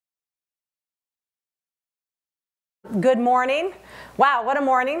Good morning. Wow, what a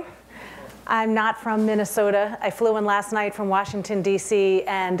morning. I'm not from Minnesota. I flew in last night from Washington, D.C.,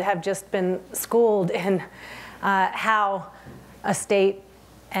 and have just been schooled in how a state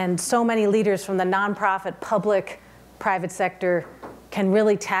and so many leaders from the nonprofit, public, private sector can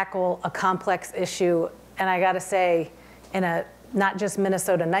really tackle a complex issue. And I got to say, in a not just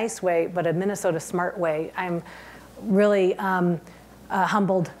Minnesota nice way, but a Minnesota smart way. I'm really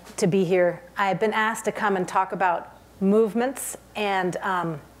humbled to be here. I've been asked to come and talk about movements and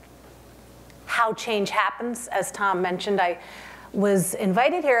how change happens. As Tom mentioned, I was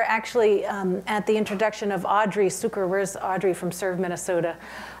invited here actually at the introduction of Audrey Suker. Where's Audrey from ServeMinnesota?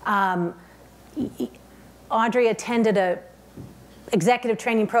 Audrey attended a executive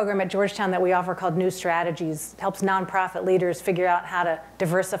training program at Georgetown that we offer called New Strategies. It helps nonprofit leaders figure out how to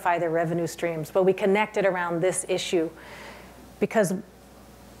diversify their revenue streams. But we connected around this issue because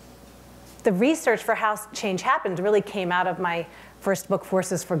the research for how change happens really came out of my first book,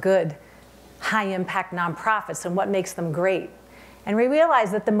 Forces for Good, high impact nonprofits and what makes them great. And we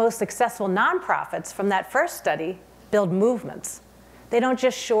realized that the most successful nonprofits from that first study build movements. They don't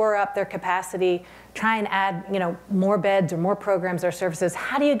just shore up their capacity, try and add more beds or more programs or services.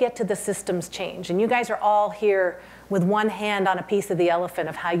 How do you get to the systems change? And you guys are all here with one hand on a piece of the elephant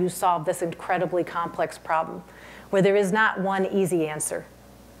of how you solve this incredibly complex problem, where there is not one easy answer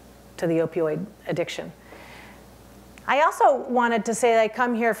to the opioid addiction. I also wanted to say that I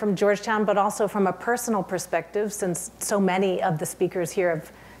come here from Georgetown, but also from a personal perspective, since so many of the speakers here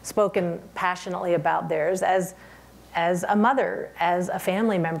have spoken passionately about theirs, as a mother, as a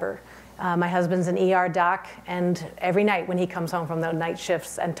family member. My husband's an ER doc, and every night when he comes home from the night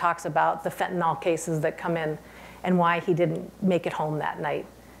shifts and talks about the fentanyl cases that come in and why he didn't make it home that night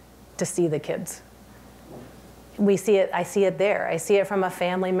to see the kids. We see it, I see it there. I see it from a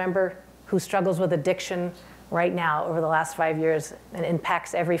family member who struggles with addiction right now over the last 5 years and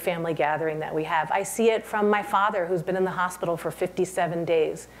impacts every family gathering that we have. I see it from my father, who's been in the hospital for 57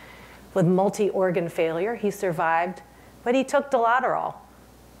 days with multi-organ failure. He survived, but he took Dilaudid,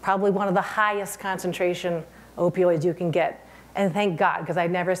 probably one of the highest concentration opioids you can get. And thank God, because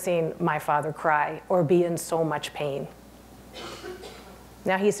I've never seen my father cry or be in so much pain.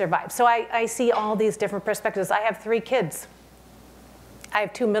 Now he survived. So I see all these different perspectives. I have 3 kids. I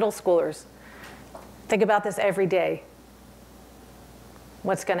have 2 middle schoolers. Think about this every day.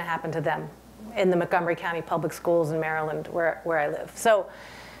 What's going to happen to them in the Montgomery County Public Schools in Maryland, where I live? So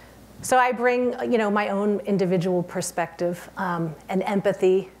I bring my own individual perspective and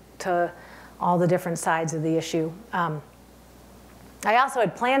empathy to all the different sides of the issue. I also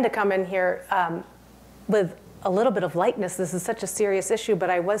had planned to come in here with a little bit of lightness. This is such a serious issue,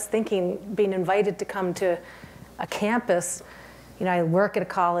 but I was thinking, being invited to come to a campus. I work at a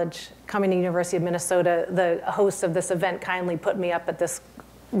college, coming to the University of Minnesota. The host of this event kindly put me up at this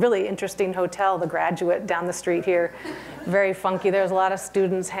really interesting hotel, the Graduate, down the street here. Very funky. There's a lot of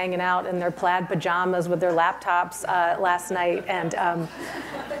students hanging out in their plaid pajamas with their laptops last night. And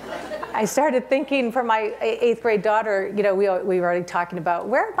I started thinking for my 8th grade daughter, we were already talking about,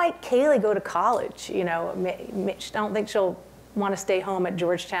 where might Kaylee go to college? I don't think she'll want to stay home at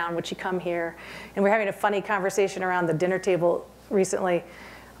Georgetown. Would she come here? And we're having a funny conversation around the dinner table recently.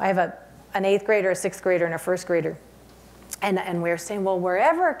 I have an 8th grader, a 6th grader, and a 1st grader. And we're saying, well,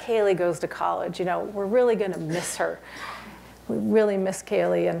 wherever Kaylee goes to college, we're really going to miss her. We really miss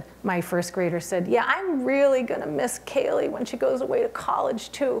Kaylee. And my 1st grader said, yeah, I'm really going to miss Kaylee when she goes away to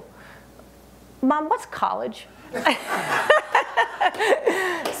college, too. Mom, what's college?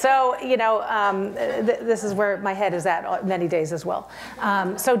 So, this is where my head is at many days as well.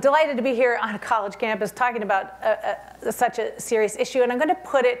 So delighted to be here on a college campus talking about such a serious issue. And I'm going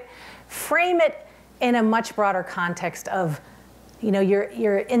to frame it in a much broader context of,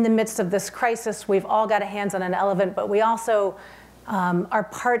 you're in the midst of this crisis. We've all got our hands on an elephant, but we also are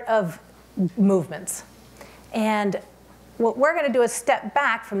part of movements. And what we're going to do is step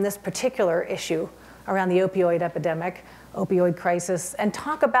back from this particular issue around the opioid epidemic, opioid crisis, and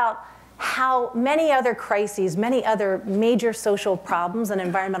talk about how many other crises, many other major social problems and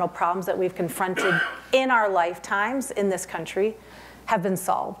environmental problems that we've confronted in our lifetimes in this country have been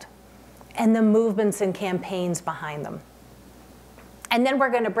solved, and the movements and campaigns behind them. And then we're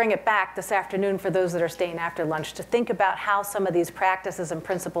going to bring it back this afternoon for those that are staying after lunch to think about how some of these practices and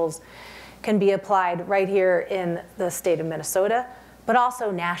principles can be applied right here in the state of Minnesota, but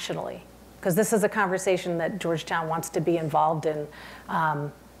also nationally, because this is a conversation that Georgetown wants to be involved in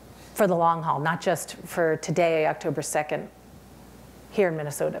for the long haul, not just for today, October 2nd, here in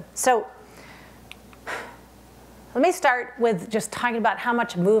Minnesota. So Let me start with just talking about how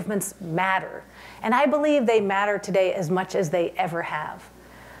much movements matter. And I believe they matter today as much as they ever have.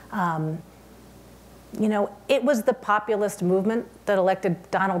 You know, it was the populist movement that elected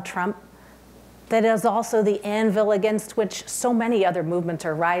Donald Trump that is also the anvil against which so many other movements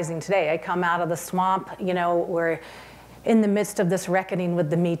are rising today. I come out of the swamp, you know, we're in the midst of this reckoning with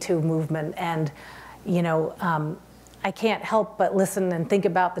the Me Too movement. And, you know, I can't help but listen and think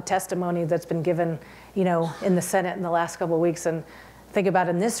about the testimony that's been given, you know, in the Senate in the last couple of weeks, and think about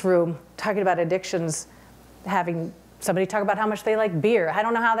in this room, talking about addictions, having somebody talk about how much they like beer. I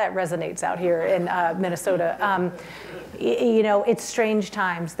don't know how that resonates out here in Minnesota. You know, it's strange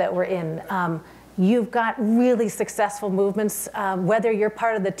times that we're in. You've got really successful movements, whether you're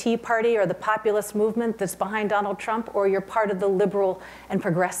part of the Tea Party or the populist movement that's behind Donald Trump, or you're part of the liberal and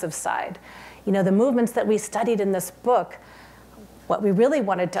progressive side. You know, the movements that we studied in this book, what we really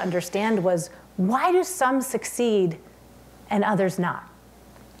wanted to understand was, why do some succeed and others not?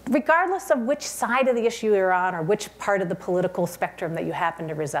 Regardless of which side of the issue you're on or which part of the political spectrum that you happen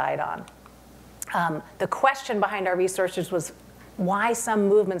to reside on. The question behind our research was why some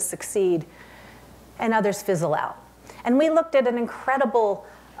movements succeed and others fizzle out. And we looked at an incredible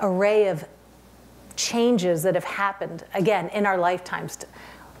array of changes that have happened, again, in our lifetimes.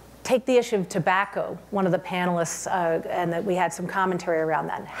 Take the issue of tobacco, one of the panelists, and that we had some commentary around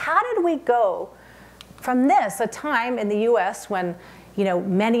that. How did we go from this, a time in the US when, you know,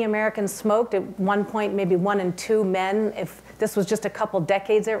 many Americans smoked, at one point maybe 1 in 2 men, if this was just a couple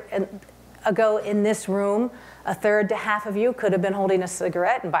decades ago in this room, a third to half of you could have been holding a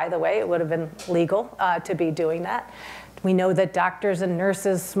cigarette, and by the way, it would have been legal to be doing that. We know that doctors and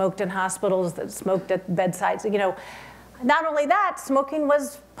nurses smoked in hospitals, that smoked at bedsides, you know. Not only that, smoking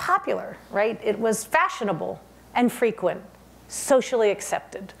was popular, right? It was fashionable and frequent, socially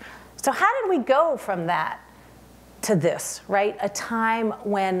accepted. So how did we go from that to this, right? A time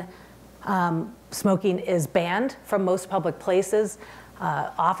when smoking is banned from most public places,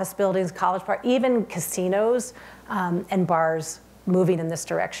 office buildings, college parks, even casinos and bars moving in this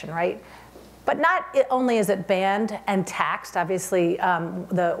direction, right? But not only is it banned and taxed. Obviously,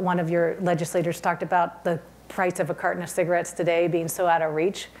 one of your legislators talked about the price of a carton of cigarettes today being so out of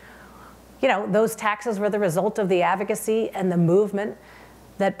reach. You know, those taxes were the result of the advocacy and the movement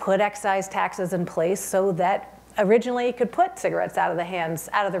that put excise taxes in place so that originally it could put cigarettes out of the hands,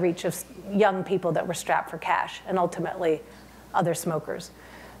 out of the reach of young people that were strapped for cash, and ultimately other smokers.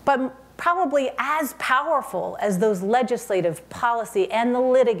 But probably as powerful as those legislative policy and the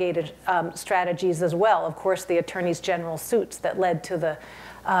litigated strategies as well, of course, the attorneys general suits that led to the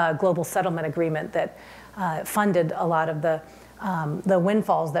global settlement agreement that funded a lot of the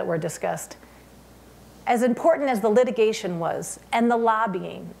windfalls that were discussed. As important as the litigation was, and the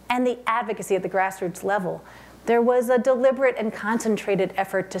lobbying, and the advocacy at the grassroots level, there was a deliberate and concentrated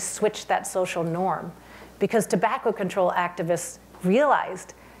effort to switch that social norm, because tobacco control activists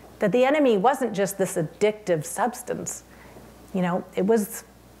realized that the enemy wasn't just this addictive substance. You know, it was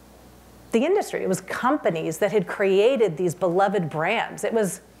the industry. It was companies that had created these beloved brands. It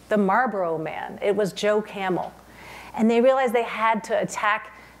was the Marlboro Man. It was Joe Camel. And they realized they had to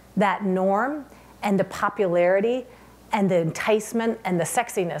attack that norm and the popularity and the enticement and the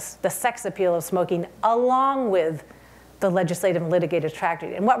sexiness, the sex appeal of smoking, along with the legislative and litigative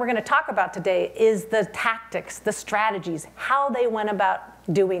strategy. And what we're going to talk about today is the tactics, the strategies, how they went about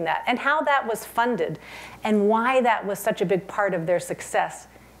doing that, and how that was funded, and why that was such a big part of their success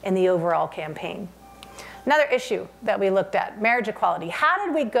in the overall campaign. Another issue that we looked at, marriage equality. How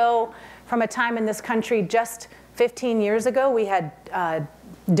did we go from a time in this country just 15 years ago? We had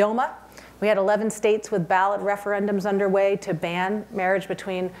DOMA. We had 11 states with ballot referendums underway to ban marriage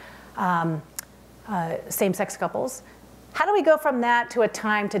between same-sex couples. How do we go from that to a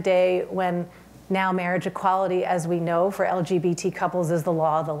time today when now marriage equality, as we know, for LGBT couples is the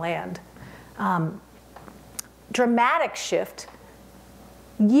law of the land? Dramatic shift.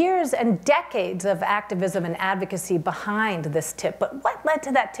 Years and decades of activism and advocacy behind this tip, but what led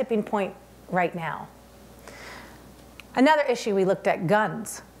to that tipping point right now? Another issue we looked at,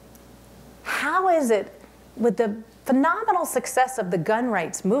 guns. How is it, with the phenomenal success of the gun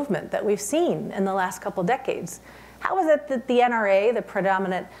rights movement that we've seen in the last couple decades, how is it that the NRA, the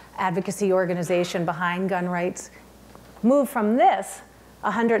predominant advocacy organization behind gun rights, moved from this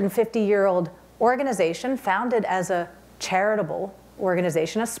 150-year-old organization founded as a charitable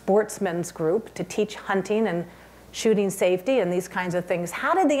organization, a sportsman's group to teach hunting and shooting safety and these kinds of things?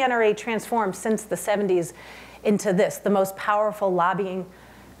 How did the NRA transform since the 70s into this, the most powerful lobbying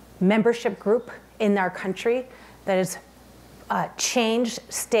membership group in our country that has changed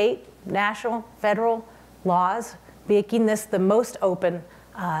state, national, federal laws making this the most open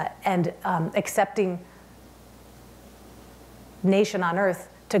and accepting nation on earth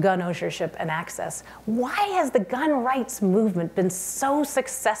to gun ownership and access. Why has the gun rights movement been so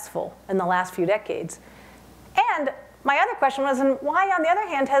successful in the last few decades? And my other question was, and why, on the other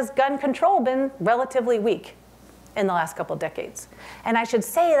hand, has gun control been relatively weak in the last couple of decades? And I should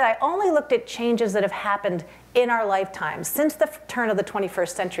say that I only looked at changes that have happened in our lifetimes since the turn of the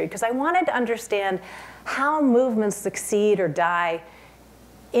 21st century, because I wanted to understand how movements succeed or die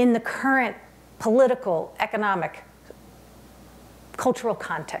in the current political, economic, cultural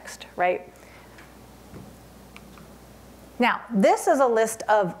context, right? Now, this is a list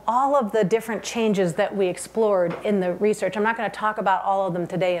of all of the different changes that we explored in the research. I'm not going to talk about all of them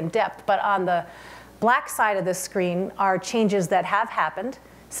today in depth, but on the black side of the screen are changes that have happened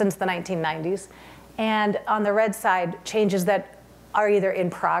since the 1990s, and on the red side, changes that are either in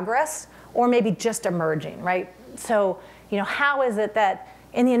progress or maybe just emerging, right? So, how is it that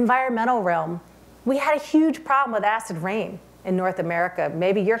in the environmental realm, we had a huge problem with acid rain in North America?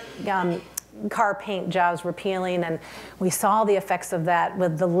 Maybe your car paint jobs were peeling, and we saw the effects of that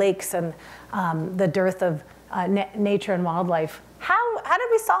with the lakes and the dearth of nature and wildlife. How did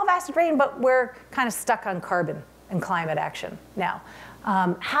we solve acid rain, but we're kind of stuck on carbon and climate action now?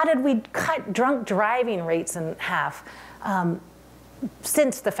 How did we cut drunk driving rates in half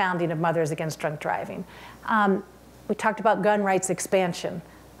since the founding of Mothers Against Drunk Driving? We talked about gun rights expansion,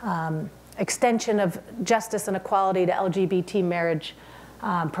 extension of justice and equality to LGBT marriage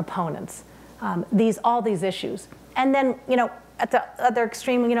proponents. All these issues. And then, at the other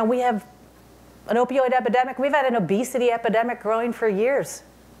extreme, we have an opioid epidemic. We've had an obesity epidemic growing for years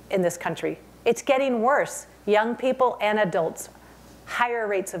in this country. It's getting worse. Young people and adults, higher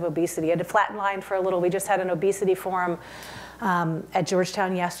rates of obesity. I had to flatten line for a little. We just had an obesity forum at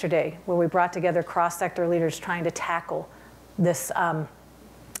Georgetown yesterday, where we brought together cross-sector leaders trying to tackle this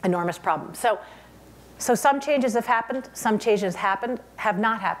enormous problem. So some changes have happened, some changes have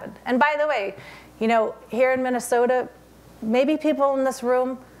not happened. And by the way, here in Minnesota, maybe people in this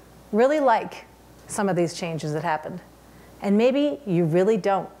room really like some of these changes that happened. And maybe you really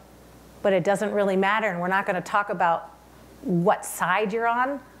don't, but it doesn't really matter, and we're not going to talk about what side you're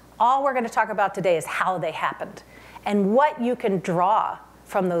on. All we're going to talk about today is how they happened and what you can draw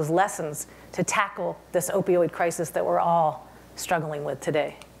from those lessons to tackle this opioid crisis that we're all struggling with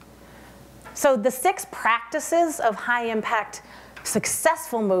today. So the 6 practices of high-impact,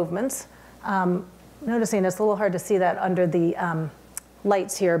 successful movements, noticing it's a little hard to see that under the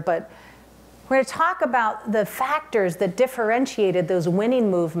lights here, but we're going to talk about the factors that differentiated those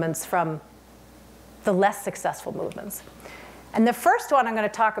winning movements from the less successful movements. And the first one I'm going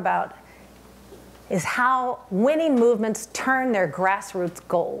to talk about is how winning movements turn their grassroots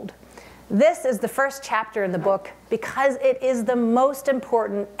gold. This is the first chapter in the book because it is the most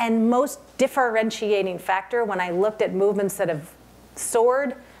important and most differentiating factor when I looked at movements that have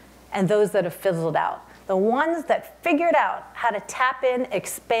soared and those that have fizzled out. The ones that figured out how to tap in,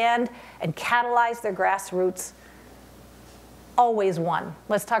 expand, and catalyze their grassroots always won.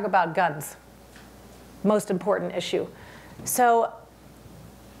 Let's talk about guns. Most important issue. So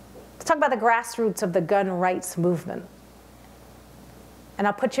let's talk about the grassroots of the gun rights movement. And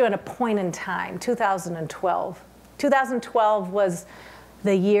I'll put you in a point in time, 2012. 2012 was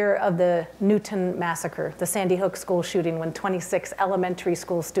the year of the Newton massacre, the Sandy Hook school shooting, when 26 elementary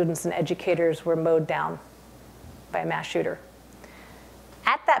school students and educators were mowed down by a mass shooter.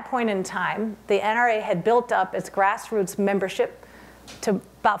 At that point in time, the NRA had built up its grassroots membership to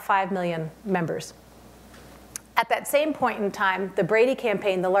about 5 million members. At that same point in time, the Brady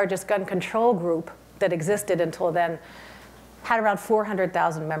campaign, the largest gun control group that existed until then, had around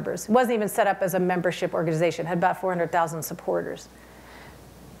 400,000 members. It wasn't even set up as a membership organization, it had about 400,000 supporters.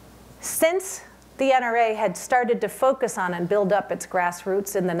 Since the NRA had started to focus on and build up its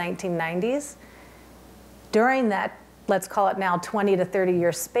grassroots in the 1990s, during that, let's call it now 20 to 30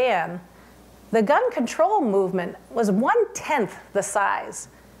 year span, the gun control movement was 1/10 the size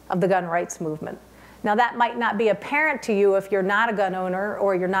of the gun rights movement. Now that might not be apparent to you if you're not a gun owner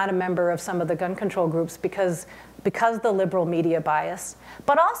or you're not a member of some of the gun control groups because the liberal media bias,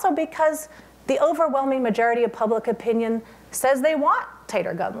 but also because the overwhelming majority of public opinion says they want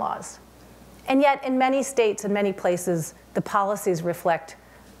tighter gun laws. And yet in many states and many places, the policies reflect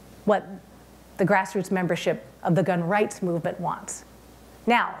what the grassroots membership of the gun rights movement wants.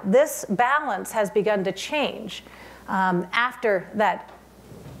 Now, this balance has begun to change after that.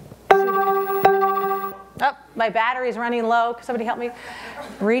 Oh, my battery's running low. Can somebody help me?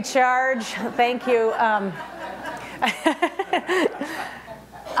 Recharge. Thank you.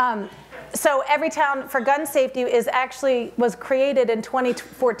 So Everytown for Gun Safety was created in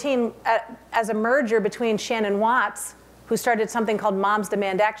 2014 as a merger between Shannon Watts, who started something called Moms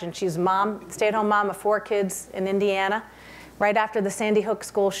Demand Action. She's a mom, stay-at-home mom of 4 kids in Indiana. Right after the Sandy Hook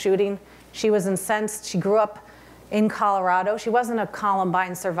school shooting, she was incensed. She grew up in Colorado. She wasn't a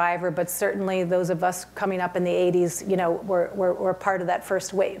Columbine survivor, but certainly those of us coming up in the 80s, were part of that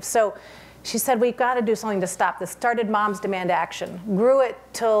first wave. So she said, we've got to do something to stop this. Started Moms Demand Action, grew it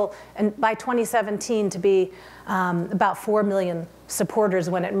and by 2017 to be about 4 million supporters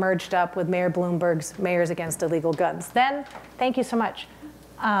when it merged up with Mayor Bloomberg's Mayors Against Illegal Guns. Then, thank you so much.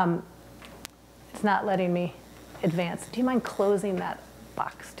 It's not letting me advance. Do you mind closing that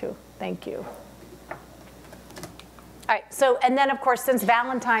box too? Thank you. All right, so, and then of course, since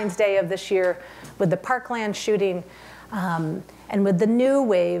Valentine's Day of this year, with the Parkland shooting, and with the new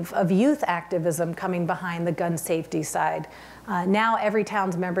wave of youth activism coming behind the gun safety side, now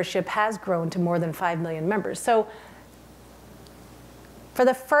Everytown's membership has grown to more than 5 million members. So for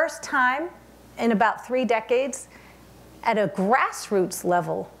the first time in about 3 decades, at a grassroots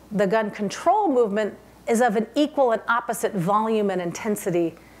level, the gun control movement is of an equal and opposite volume and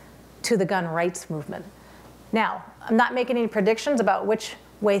intensity to the gun rights movement. Now, I'm not making any predictions about which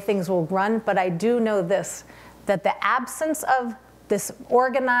way things will run, but I do know this, that the absence of this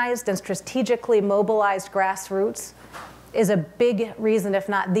organized and strategically mobilized grassroots is a big reason, if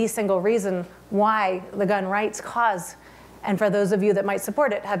not the single reason, why the gun rights cause, and for those of you that might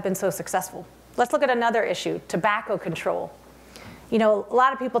support it, have been so successful. Let's look at another issue, tobacco control. A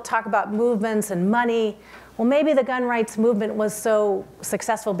lot of people talk about movements and money. Well, maybe the gun rights movement was so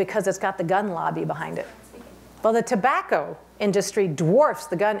successful because it's got the gun lobby behind it. Well, the tobacco industry dwarfs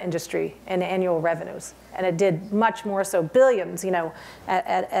the gun industry in annual revenues, and it did much more so, billions,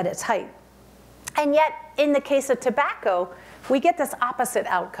 at its height. And yet, in the case of tobacco, we get this opposite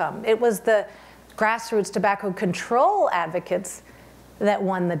outcome. It was the grassroots tobacco control advocates that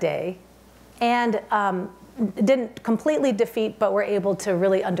won the day, and didn't completely defeat, but were able to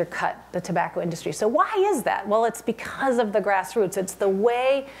really undercut the tobacco industry. So why is that? Well, it's because of the grassroots. It's the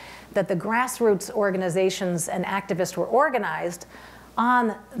way that the grassroots organizations and activists were organized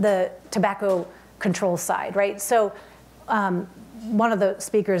on the tobacco control side, right? So one of the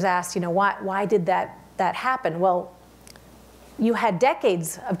speakers asked, why did that happen? Well, you had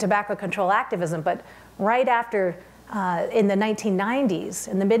decades of tobacco control activism, but right after, in the 1990s,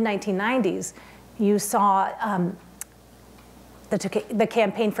 in the mid-1990s, you saw the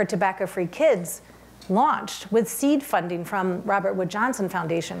Campaign for Tobacco-Free Kids launched with seed funding from Robert Wood Johnson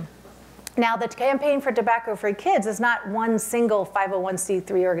Foundation. Now, the Campaign for Tobacco-Free Kids is not one single 501c3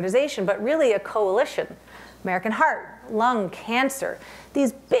 organization, but really a coalition. American Heart, Lung, Cancer,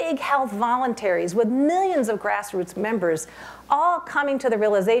 these big health voluntaries with millions of grassroots members all coming to the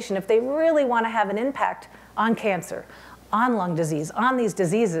realization if they really want to have an impact on cancer, on lung disease, on these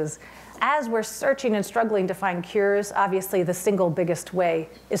diseases, as we're searching and struggling to find cures, obviously the single biggest way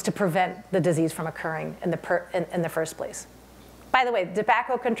is to prevent the disease from occurring in the first place. By the way, the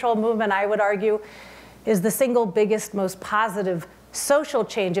tobacco control movement, I would argue, is the single biggest, most positive social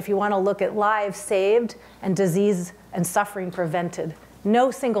change if you want to look at lives saved and disease and suffering prevented.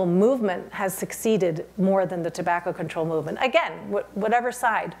 No single movement has succeeded more than the tobacco control movement. Again, whatever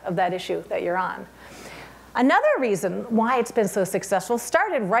side of that issue that you're on. Another reason why it's been so successful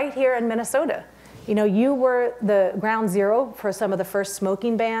started right here in Minnesota. You were the ground zero for some of the first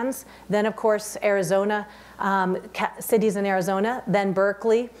smoking bans. Then, of course, Arizona, cities in Arizona, then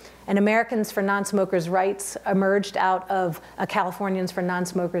Berkeley. And Americans for Non-Smokers' Rights emerged out of a Californians for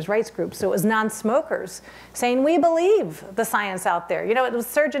Non-Smokers' Rights group. So it was non-smokers saying, we believe the science out there. The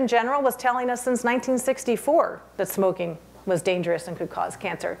Surgeon General was telling us since 1964 that smoking was dangerous and could cause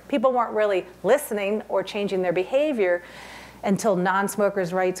cancer. People weren't really listening or changing their behavior until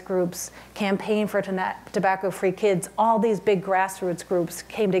non-smokers' rights groups, Campaign for Tobacco-Free Kids, all these big grassroots groups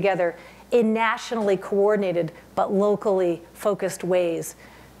came together in nationally coordinated but locally focused ways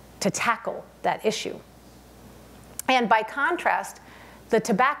to tackle that issue. And by contrast, the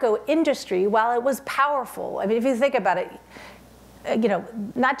tobacco industry, while it was powerful, I mean, if you think about it,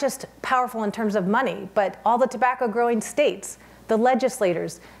 not just powerful in terms of money, but all the tobacco growing states, the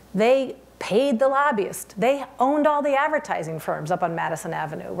legislators, they paid the lobbyists. They owned all the advertising firms up on Madison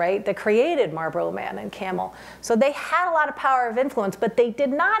Avenue, right? They created Marlboro Man and Camel. So they had a lot of power of influence, but they did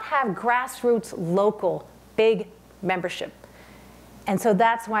not have grassroots, local, big membership. And so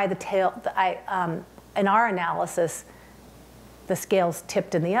that's why in our analysis, the scales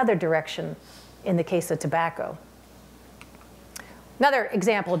tipped in the other direction in the case of tobacco. Another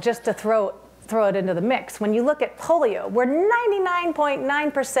example, just to throw throw it into the mix. When you look at polio, we're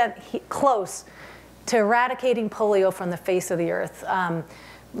 99.9% close to eradicating polio from the face of the earth.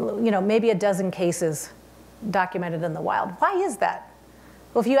 Maybe a dozen cases documented in the wild. Why is that?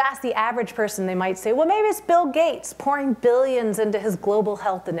 Well, if you ask the average person, they might say, well, maybe it's Bill Gates pouring billions into his global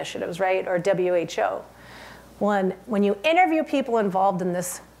health initiatives, right, or WHO. When you interview people involved in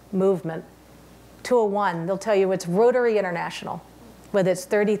this movement, 201, they'll tell you it's Rotary International, with its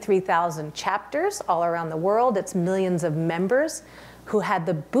 33,000 chapters all around the world, its millions of members who had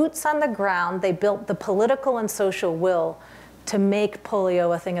the boots on the ground. They built the political and social will to make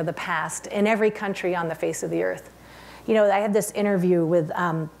polio a thing of the past in every country on the face of the earth. I had this interview with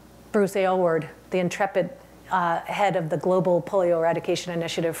Bruce Aylward, the intrepid head of the Global Polio Eradication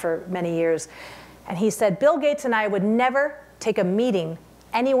Initiative for many years. And he said, Bill Gates and I would never take a meeting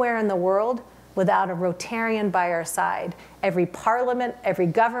anywhere in the world without a Rotarian by our side. Every parliament, every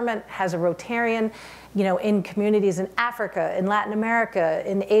government has a Rotarian, in communities in Africa, in Latin America,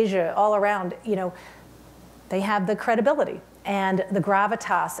 in Asia, all around, they have the credibility and the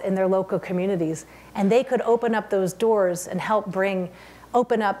gravitas in their local communities. And they could open up those doors and help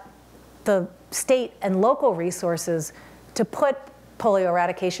open up the state and local resources to put polio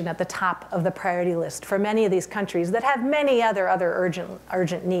eradication at the top of the priority list for many of these countries that have many other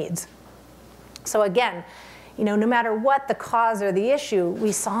urgent needs. So again, no matter what the cause or the issue,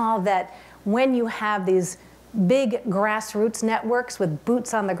 we saw that when you have these big grassroots networks with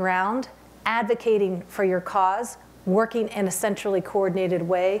boots on the ground, advocating for your cause, working in a centrally coordinated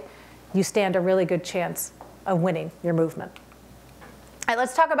way, you stand a really good chance of winning your movement. All right,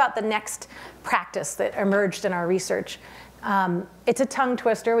 let's talk about the next practice that emerged in our research. It's a tongue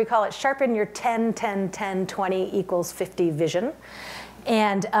twister. We call it sharpen your 10, 10, 10, 20 equals 50 vision.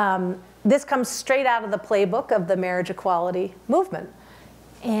 And this comes straight out of the playbook of the marriage equality movement.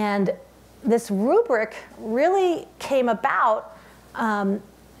 And this rubric really came about in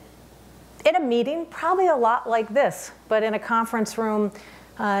a meeting, probably a lot like this, but in a conference room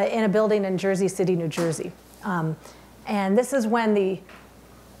in a building in Jersey City, New Jersey. And this is when the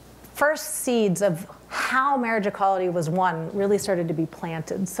first seeds of how marriage equality was won really started to be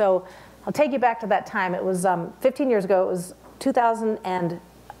planted. So I'll take you back to that time. It was 15 years ago. It was 13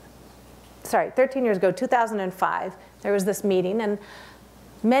 years ago, 2005. There was this meeting, and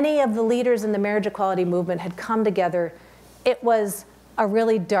many of the leaders in the marriage equality movement had come together. It was a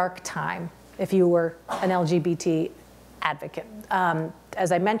really dark time if you were an LGBT advocate.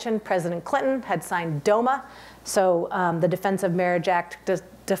 As I mentioned, President Clinton had signed DOMA, so the Defense of Marriage Act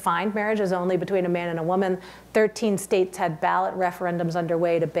defined marriage as only between a man and a woman. 13 states had ballot referendums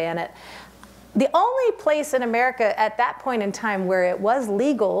underway to ban it. The only place in America at that point in time where it was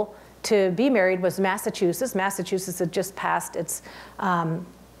legal to be married was Massachusetts. Massachusetts had just passed its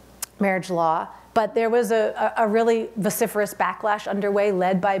marriage law. But there was a really vociferous backlash underway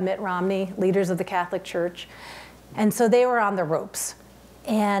led by Mitt Romney, leaders of the Catholic Church. And so they were on the ropes.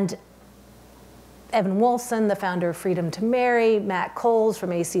 And Evan Wolfson, the founder of Freedom to Marry, Matt Coles from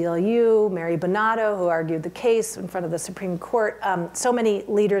ACLU, Mary Bonato, who argued the case in front of the Supreme Court. So many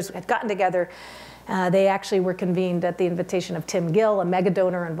leaders had gotten together. They actually were convened at the invitation of Tim Gill, a mega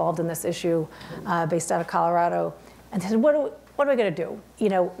donor involved in this issue based out of Colorado. And they said, what are we going to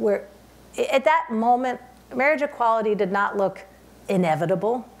do? At that moment, marriage equality did not look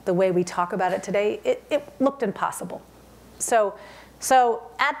inevitable the way we talk about it today. It looked impossible. So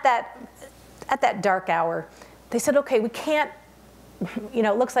at that dark hour, they said, okay, we can't,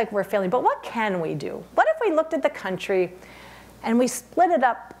 it looks like we're failing, but what can we do? What if we looked at the country and we split it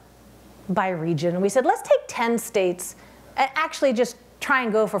up by region? And we said, let's take 10 states and actually just try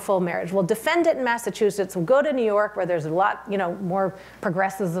and go for full marriage. We'll defend it in Massachusetts. We'll go to New York where there's a lot, more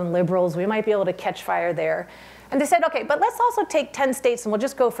progressives and liberals. We might be able to catch fire there. And they said, okay, but let's also take 10 states and we'll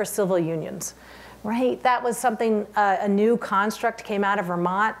just go for civil unions, right? That was something, a new construct came out of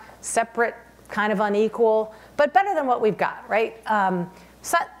Vermont, separate, kind of unequal, but better than what we've got, right?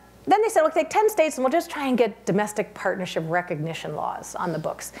 So then they said, we'll take 10 states and we'll just try and get domestic partnership recognition laws on the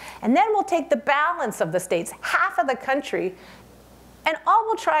books. And then we'll take the balance of the states, half of the country, and all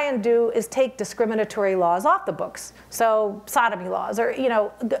we'll try and do is take discriminatory laws off the books. So sodomy laws, or,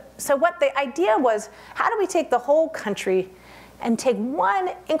 so what the idea was, how do we take the whole country and take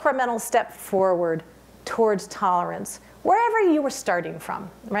one incremental step forward towards tolerance, wherever you were starting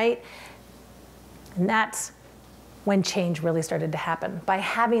from, right? And that's when change really started to happen, by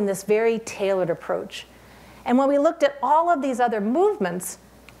having this very tailored approach. And when we looked at all of these other movements,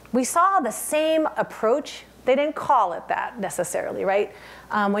 we saw the same approach. They didn't call it that necessarily, right?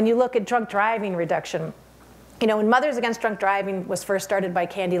 When you look at drunk driving reduction, You know, when Mothers Against Drunk Driving was first started by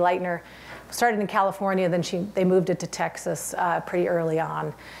Candy Lightner, started in California, then they moved it to Texas pretty early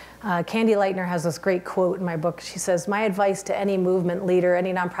on. Candy Lightner has this great quote in my book. She says, "My advice to any movement leader,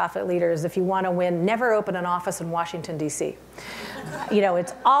 any nonprofit leader is if you want to win, never open an office in Washington, D.C. You know,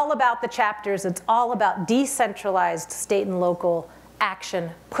 it's all about the chapters. It's all about decentralized state and local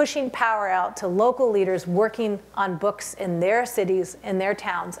action, pushing power out to local leaders working on books in their cities, in their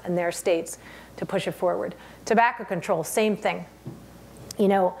towns, and their states to push it forward." Tobacco control, same thing. You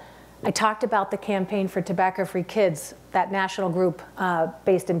know, I talked about the Campaign for Tobacco-Free Kids, that national group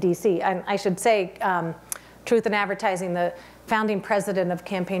based in DC. And I should say, Truth in Advertising, the founding president of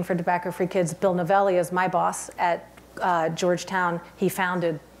Campaign for Tobacco-Free Kids, Bill Novelli, is my boss at Georgetown. He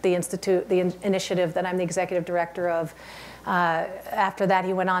founded the institute, the initiative that I'm the executive director of. After that,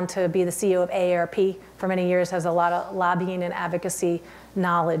 he went on to be the CEO of AARP for many years, has a lot of lobbying and advocacy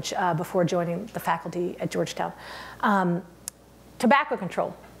knowledge before joining the faculty at Georgetown. Tobacco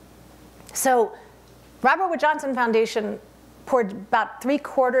control. So Robert Wood Johnson Foundation poured about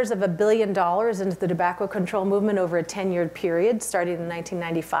 $750 million into the tobacco control movement over a 10-year period, starting in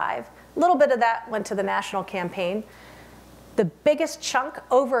 1995. A little bit of that went to the national campaign. The biggest chunk,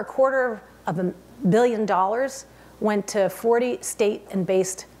 over $250 million, went to 40 state and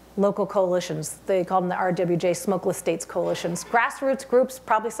based local coalitions. They called them the RWJ, Smokeless States Coalitions. Grassroots groups,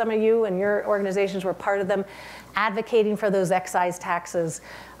 probably some of you and your organizations were part of them, advocating for those excise taxes,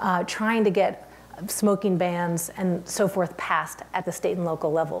 trying to get smoking bans and so forth passed at the state and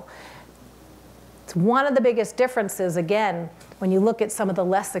local level. It's one of the biggest differences, again, when you look at some of the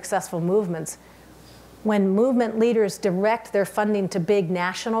less successful movements. When movement leaders direct their funding to big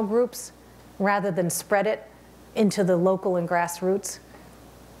national groups rather than spread it into the local and grassroots,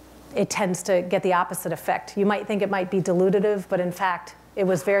 it tends to get the opposite effect. You might think it might be dilutive, but in fact, it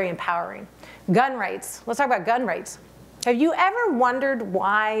was very empowering. Gun rights. Let's talk about gun rights. Have you ever wondered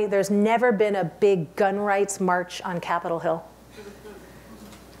why there's never been a big gun rights march on Capitol Hill?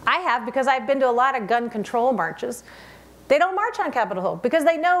 I have, because I've been to a lot of gun control marches. They don't march on Capitol Hill because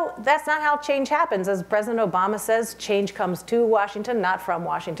they know that's not how change happens. As President Obama says, change comes to Washington, not from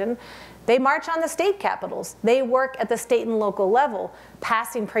Washington. They march on the state capitals. They work at the state and local level,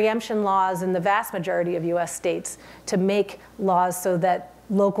 passing preemption laws in the vast majority of US states to make laws so that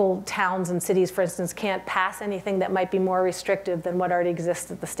local towns and cities, for instance, can't pass anything that might be more restrictive than what already exists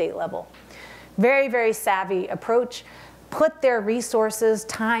at the state level. Very, very savvy approach. Put their resources,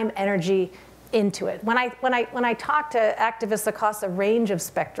 time, energy into it. When I talk to activists across a range of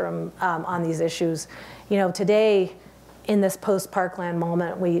spectrum on these issues, you know, today, in this post-Parkland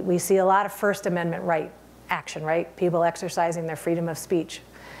moment, we see a lot of First Amendment right action, right? People exercising their freedom of speech.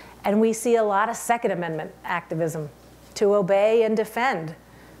 And we see a lot of Second Amendment activism to obey and defend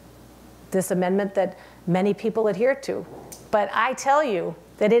this amendment that many people adhere to. But I tell you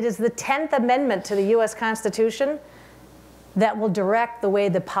that it is the 10th Amendment to the US Constitution that will direct the way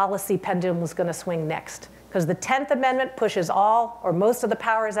the policy pendulum is going to swing next. Because the 10th Amendment pushes all or most of the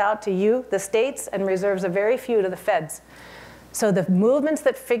powers out to you, the states, and reserves a very few to the feds. So the movements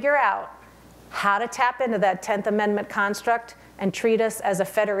that figure out how to tap into that 10th Amendment construct and treat us as a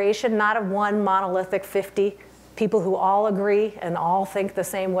federation, not of one monolithic 50 people who all agree and all think the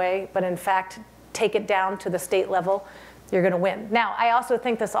same way, but in fact take it down to the state level, you're going to win. Now, I also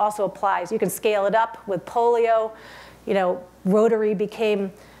think this also applies. You can scale it up with polio. You know, Rotary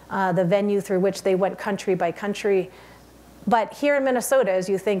became the venue through which they went country by country. But here in Minnesota, as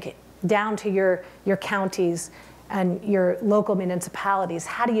you think down to your counties and your local municipalities,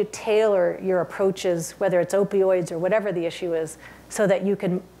 how do you tailor your approaches, whether it's opioids or whatever the issue is, so that you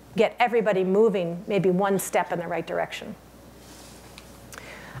can get everybody moving maybe one step in the right direction?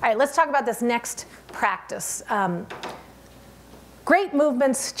 All right, let's talk about this next practice. Great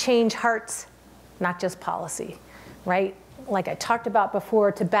movements change hearts, not just policy, right? Like I talked about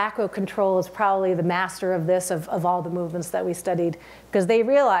before, tobacco control is probably the master of this, of all the movements that we studied, because they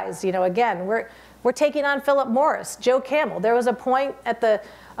realized, you know, again, we're taking on Philip Morris, Joe Camel. There was a point at the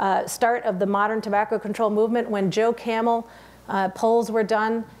start of the modern tobacco control movement when Joe Camel, polls were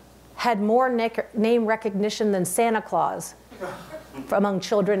done, had more name recognition than Santa Claus among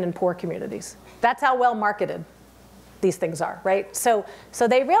children in poor communities. That's how well marketed these things are, right? So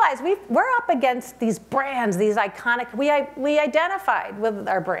they realize we're up against these brands, these iconic, we identified with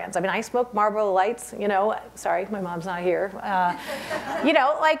our brands. I mean, I smoke Marlboro Lights, you know, sorry, my mom's not here. You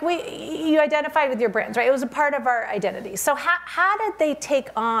know, like you identified with your brands, right? It was a part of our identity. So how did they take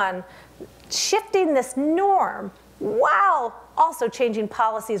on shifting this norm while also changing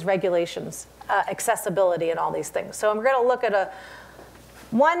policies, regulations, accessibility, and all these things? So I'm going to look at a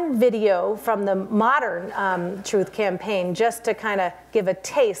one video from the modern Truth campaign just to kind of give a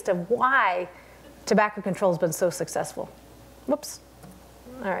taste of why tobacco control has been so successful. Whoops.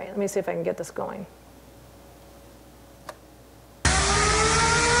 All right, let me see if I can get this going.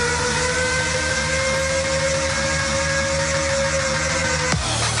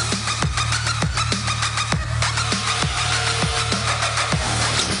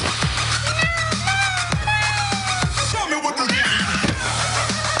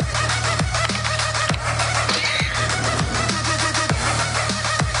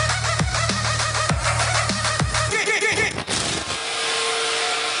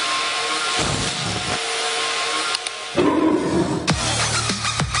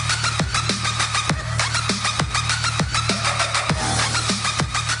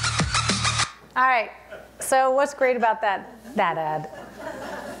 All right, so what's great about that ad?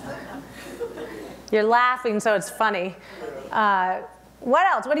 You're laughing, so it's funny. What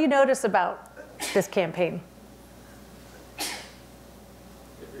else? What do you notice about this campaign? It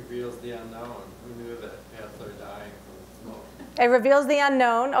reveals the unknown. Who knew that pets are dying from smoke? It reveals the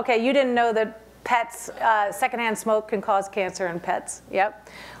unknown. Okay, you didn't know that pets, secondhand smoke can cause cancer in pets. Yep.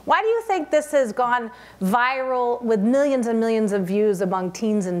 Why do you think this has gone viral with millions and millions of views among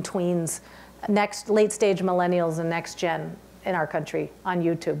teens and tweens, late stage millennials and next gen in our country on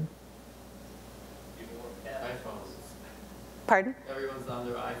YouTube? iPhones. Pardon? Everyone's on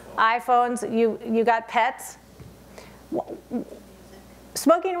their iPhone. iPhones, you got pets.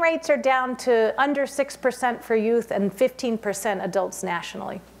 Smoking rates are down to under 6% for youth and 15% adults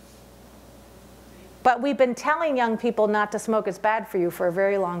nationally. But we've been telling young people not to smoke, it's bad for you, for a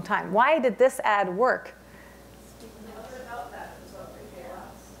very long time. Why did this ad work?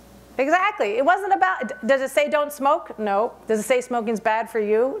 Exactly. It wasn't about, does it say don't smoke? No. Does it say smoking's bad for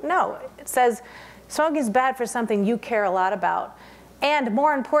you? No. It says smoking's bad for something you care a lot about. And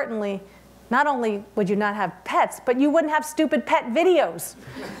more importantly, not only would you not have pets, but you wouldn't have stupid pet videos.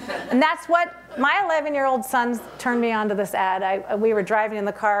 And that's what my 11-year-old son turned me on to this ad. We were driving in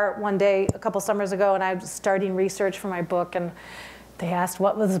the car one day a couple summers ago, and I was starting research for my book, and they asked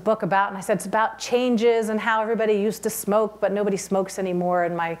what was the book about, and I said it's about changes and how everybody used to smoke, but nobody smokes anymore.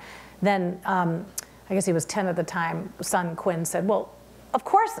 And my then, I guess he was 10 at the time, son Quinn said, well, of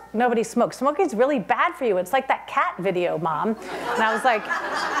course nobody smokes. Smoking's really bad for you. It's like that cat video, Mom. And I was like,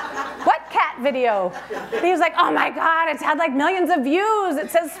 what cat video? And he was like, oh my God, it's had like millions of views.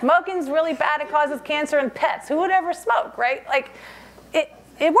 It says smoking's really bad. It causes cancer in pets. Who would ever smoke, right? Like,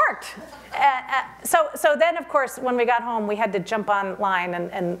 it worked. So then, of course, when we got home, we had to jump online,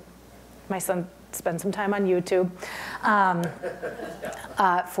 and my son spent some time on YouTube.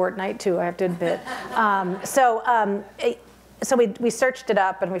 Fortnite, too, I have to admit. So we searched it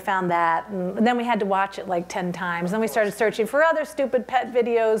up, and we found that. And then we had to watch it like 10 times. Then we started searching for other stupid pet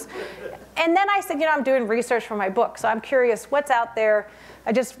videos. And then I said, you know, I'm doing research for my book, so I'm curious what's out there.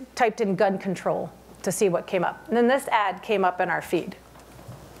 I just typed in gun control to see what came up. And then this ad came up in our feed.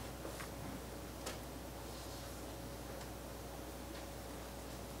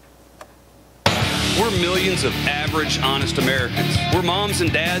 We're millions of average, honest Americans. We're moms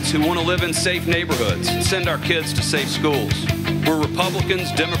and dads who want to live in safe neighborhoods and send our kids to safe schools. We're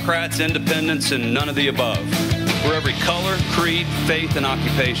Republicans, Democrats, Independents, and none of the above. We're every color, creed, faith, and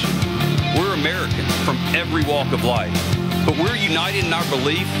occupation. We're American from every walk of life. But we're united in our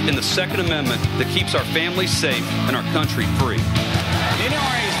belief in the Second Amendment that keeps our families safe and our country free. The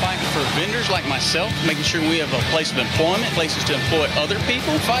NRA is fighting for vendors like myself, making sure we have a place of employment, places to employ other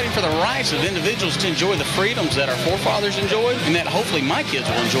people, fighting for the rights of individuals to enjoy the freedoms that our forefathers enjoyed and that hopefully my kids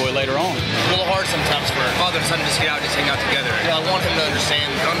will enjoy later on. It's a little hard sometimes for father and son to just get out and just hang out together. I want him to understand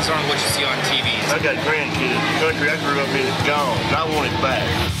guns aren't what you see on TV. I got grandkids. The country I grew up in is gone, and I want it back.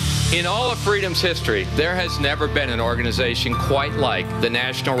 In all of freedom's history, there has never been an organization quite like the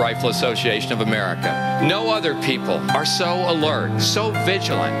National Rifle Association of America. No other people are so alert, so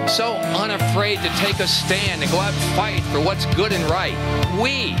vigilant, so unafraid to take a stand and go out and fight for what's good and right.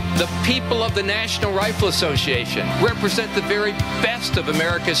 We, the people of the National Rifle Association, represent the very best of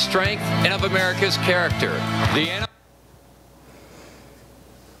America's strength and of America's character.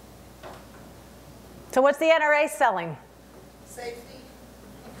 So what's the NRA selling? Safety.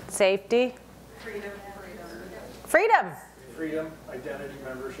 Safety. Freedom. Freedom. Freedom, identity,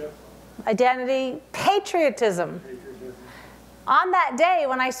 membership. Identity, patriotism. On that day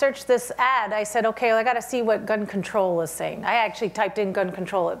when I searched this ad, I said, okay, well, I got to see what gun control is saying. I actually typed in gun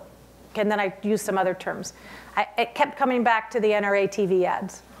control, and then I used some other terms. It kept coming back to the NRA TV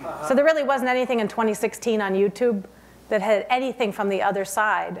ads. So there really wasn't anything in 2016 on YouTube that had anything from the other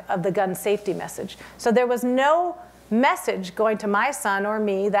side of the gun safety message. So there was no message going to my son or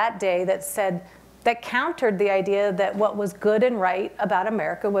me that day that countered the idea that what was good and right about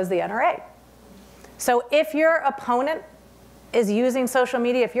America was the NRA. So if your opponent is using social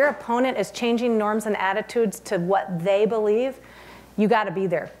media, if your opponent is changing norms and attitudes to what they believe, you got to be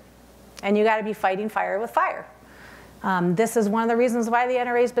there. And you got to be fighting fire with fire. This is one of the reasons why the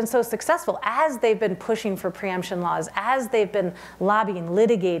NRA has been so successful, as they've been pushing for preemption laws, as they've been lobbying,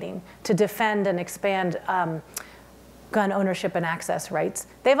 litigating to defend and expand gun ownership and access rights.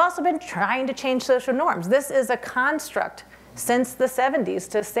 They've also been trying to change social norms. This is a construct since the 70s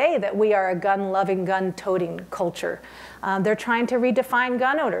to say that we are a gun-loving, gun-toting culture. They're trying to redefine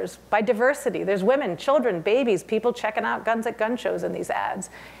gun owners by diversity. There's women, children, babies, people checking out guns at gun shows in these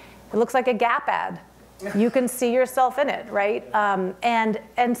ads. It looks like a Gap ad. You can see yourself in it, right?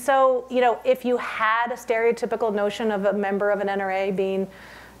 And so, you know, if you had a stereotypical notion of a member of an NRA being,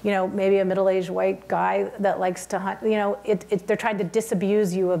 you know, maybe a middle-aged white guy that likes to hunt, you know, they're trying to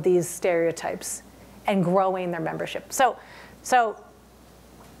disabuse you of these stereotypes and growing their membership. So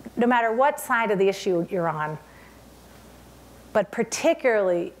no matter what side of the issue you're on, but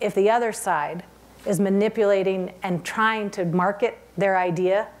particularly if the other side is manipulating and trying to market their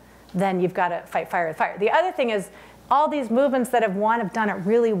idea, then you've got to fight fire with fire. The other thing is all these movements that have won have done it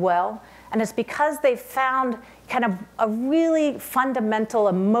really well, and it's because they've found kind of a really fundamental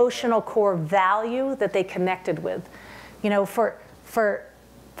emotional core value that they connected with. You know, for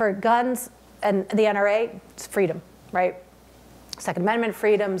guns and the NRA, it's freedom, right? Second Amendment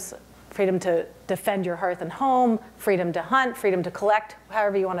freedoms, freedom to defend your hearth and home, freedom to hunt, freedom to collect,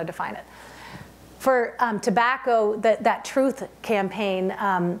 however you want to define it. For tobacco, that truth campaign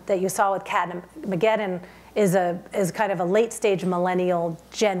that you saw with Cat-Mageddon is kind of a late stage millennial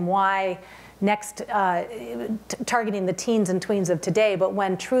Gen Y, next targeting the teens and tweens of today. But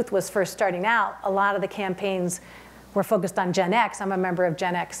when truth was first starting out, a lot of the campaigns were focused on Gen X. I'm a member of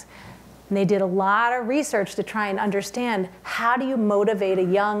Gen X. And they did a lot of research to try and understand how do you motivate a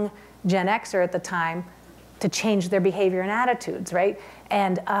young Gen Xer at the time to change their behavior and attitudes, right?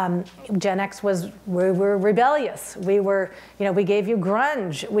 And Gen X we were rebellious. We were, you know, we gave you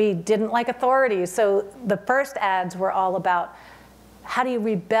grunge. We didn't like authority. So the first ads were all about how do you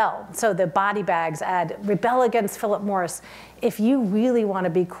rebel? So the body bags ad, rebel against Philip Morris. If you really want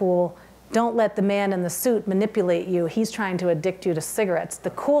to be cool, don't let the man in the suit manipulate you. He's trying to addict you to cigarettes. The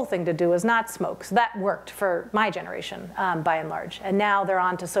cool thing to do is not smoke. So that worked for my generation, by and large. And now they're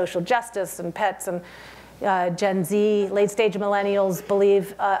on to social justice and pets, and Gen Z, late-stage millennials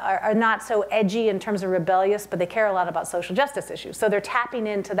are not so edgy in terms of rebellious, but they care a lot about social justice issues. So they're tapping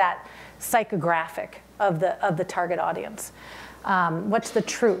into that psychographic of the target audience. What's the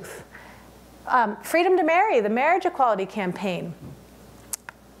truth? Freedom to marry, the marriage equality campaign.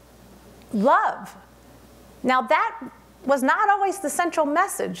 Love. Now that was not always the central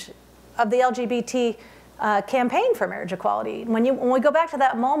message of the LGBT campaign for marriage equality. When we go back to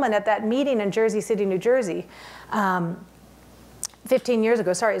that moment at that meeting in Jersey City, New Jersey, 15 years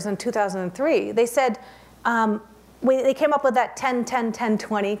ago, sorry, it was in 2003, they said, they came up with that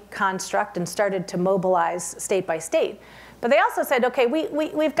 10-10-10-20 construct and started to mobilize state by state. But they also said, okay,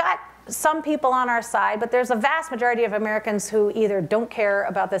 we've got some people on our side, but there's a vast majority of Americans who either don't care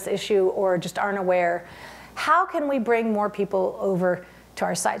about this issue or just aren't aware. How can we bring more people over to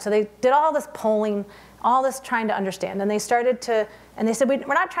our side? So they did all this polling, all this trying to understand, and they started to, and they said, we're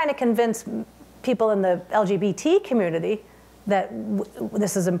not trying to convince people in the LGBT community that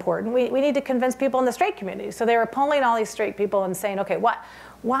this is important. We need to convince people in the straight community. So they were polling all these straight people and saying, okay,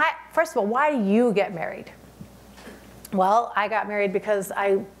 first of all, why do you get married? Well, I got married because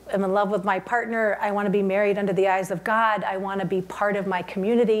I am in love with my partner. I want to be married under the eyes of God. I want to be part of my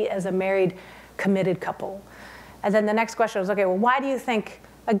community as a married, committed couple. And then the next question was, okay, well, why do you think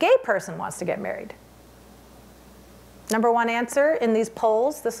a gay person wants to get married? Number one answer in these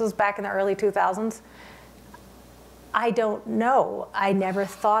polls, this was back in the early 2000s, I don't know. I never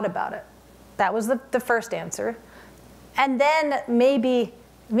thought about it. That was the first answer. And then maybe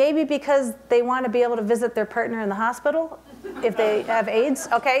because they want to be able to visit their partner in the hospital if they have AIDS,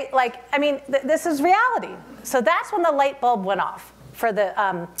 okay? Like, I mean, this is reality. So that's when the light bulb went off for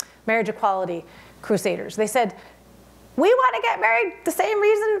the marriage equality crusaders. They said, we want to get married the same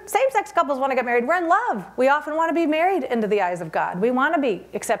reason same-sex couples want to get married. We're in love. We often want to be married into the eyes of God. We want to be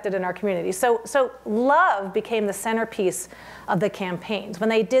accepted in our community. So love became the centerpiece of the campaigns. When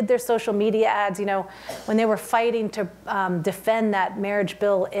they did their social media ads, you know, when they were fighting to defend that marriage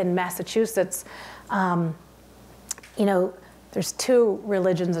bill in Massachusetts, you know, There's two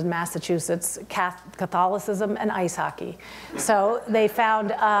religions in Massachusetts, Catholicism and ice hockey. So they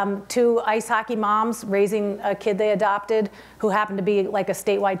found two ice hockey moms raising a kid they adopted who happened to be like a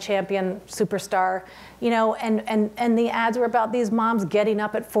statewide champion superstar, you know, and the ads were about these moms getting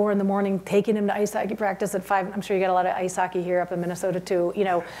up at 4 in the morning, taking him to ice hockey practice at 5. I'm sure you got a lot of ice hockey here up in Minnesota too, you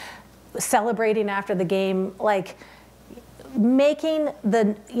know, celebrating after the game, like making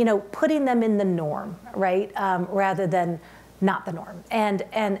the, you know, putting them in the norm, right, rather than not the norm,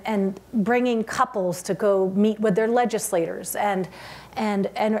 and bringing couples to go meet with their legislators, and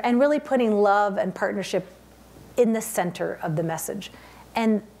really putting love and partnership in the center of the message,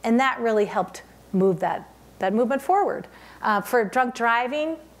 and that really helped move that movement forward. For drunk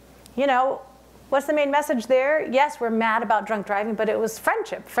driving, you know, what's the main message there? Yes, we're mad about drunk driving, but it was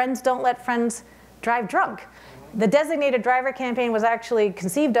friendship. Friends don't let friends drive drunk. The designated driver campaign was actually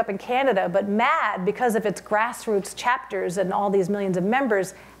conceived up in Canada, but MAD, because of its grassroots chapters and all these millions of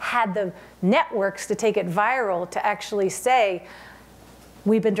members, had the networks to take it viral to actually say,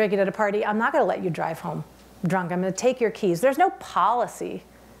 we've been drinking at a party, I'm not gonna let you drive home drunk, I'm gonna take your keys. There's no policy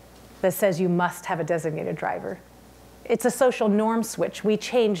that says you must have a designated driver. It's a social norm switch. We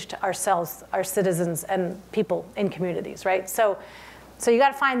changed ourselves, our citizens, and people in communities, right? So you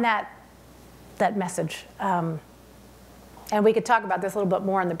gotta find that message. And we could talk about this a little bit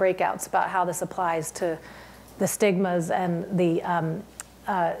more in the breakouts about how this applies to the stigmas and the,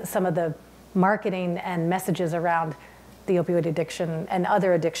 some of the marketing and messages around the opioid addiction and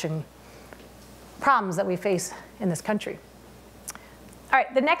other addiction problems that we face in this country. All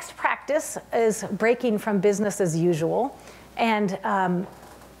right, the next practice is breaking from business as usual. And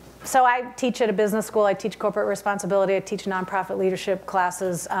so I teach at a business school. I teach corporate responsibility. I teach nonprofit leadership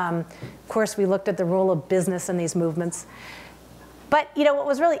classes. Of course, we looked at the role of business in these movements. But you know, what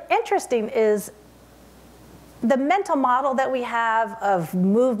was really interesting is the mental model that we have of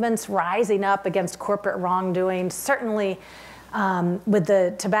movements rising up against corporate wrongdoing, certainly with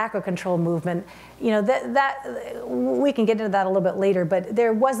the tobacco control movement, you know, that we can get into that a little bit later, but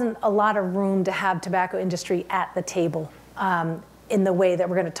there wasn't a lot of room to have tobacco industry at the table in the way that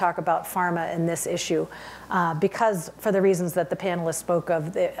we're going to talk about pharma in this issue, because for the reasons that the panelists spoke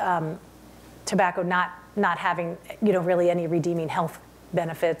of, the, tobacco not having, you know, really any redeeming health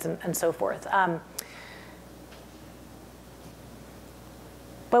benefits and so forth.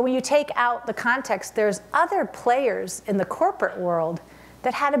 But when you take out the context, there's other players in the corporate world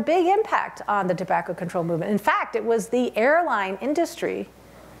that had a big impact on the tobacco control movement. In fact, it was the airline industry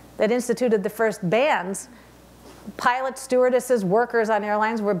that instituted the first bans. Pilots, stewardesses, workers on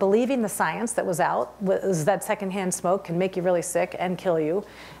airlines were believing the science that was out, was that secondhand smoke can make you really sick and kill you.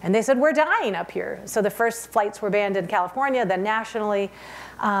 And they said, we're dying up here. So the first flights were banned in California, then nationally.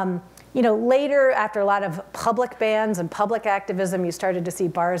 You know, later, after a lot of public bans and public activism, you started to see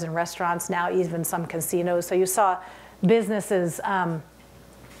bars and restaurants, now even some casinos. So you saw businesses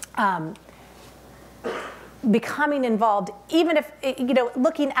becoming involved, even if, you know,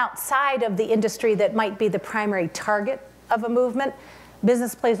 looking outside of the industry that might be the primary target of a movement,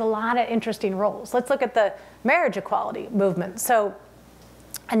 business plays a lot of interesting roles. Let's look at the marriage equality movement. So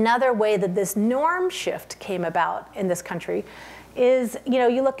another way that this norm shift came about in this country is, you know,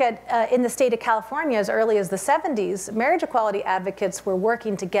 you look at, in the state of California as early as the 70s, marriage equality advocates were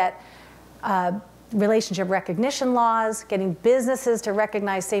working to get relationship recognition laws, getting businesses to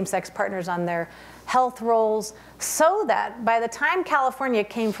recognize same-sex partners on their health rolls, so that by the time California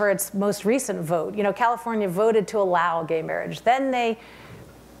came for its most recent vote, you know, California voted to allow gay marriage. Then they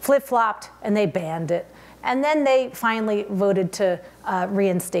flip-flopped and they banned it. And then they finally voted to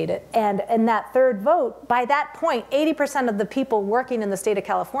reinstate it. And in that third vote, by that point, 80% of the people working in the state of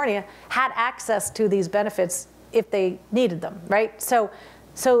California had access to these benefits if they needed them, right? So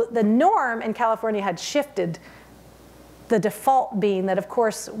the norm in California had shifted, the default being that, of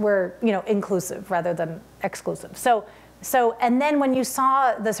course, we're, you know, inclusive rather than exclusive. And then when you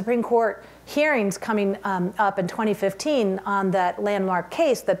saw the Supreme Court hearings coming up in 2015 on that landmark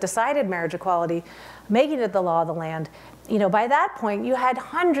case that decided marriage equality, making it the law of the land, you know, by that point, you had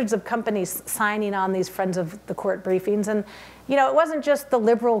hundreds of companies signing on these Friends of the Court briefings. And, you know, it wasn't just the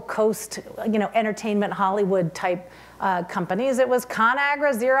liberal coast, you know, entertainment Hollywood type companies. It was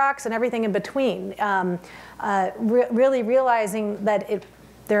ConAgra, Xerox, and everything in between, really realizing that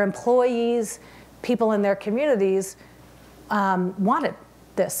their employees, people in their communities wanted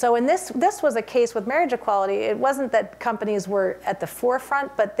this. So in this was a case with marriage equality. It wasn't that companies were at the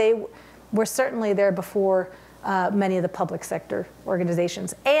forefront, but they were certainly there before many of the public sector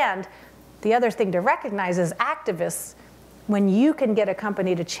organizations. And the other thing to recognize is activists when you can get a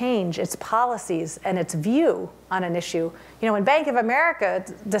company to change its policies and its view on an issue, when Bank of America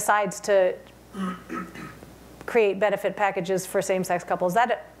decides to create benefit packages for same-sex couples,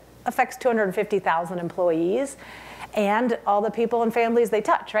 that affects 250,000 employees and all the people and families they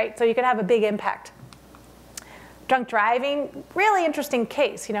touch, right? So you can have a big impact. Drunk driving, really interesting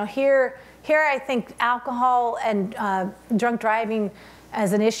case. Here I think alcohol and drunk driving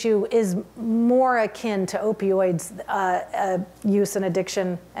as an issue is more akin to opioids use and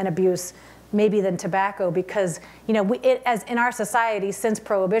addiction and abuse maybe than tobacco, because as in our society since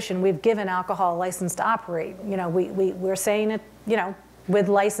Prohibition, we've given alcohol a license to operate. We're saying it, with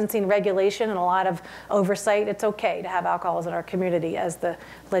licensing regulation and a lot of oversight, it's okay to have alcohols in our community, as the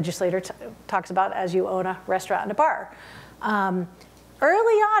legislator talks about, as you own a restaurant and a bar.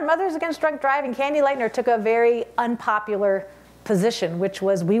 Early on, Mothers Against Drunk Driving, Candy Lightner took a very unpopular position, which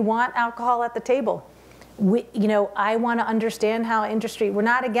was, we want alcohol at the table. I want to understand how industry, we're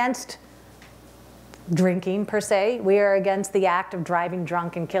not against drinking per se, we are against the act of driving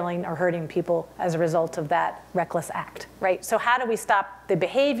drunk and killing or hurting people as a result of that reckless act, right? So how do we stop the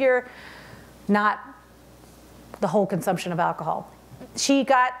behavior, not the whole consumption of alcohol? She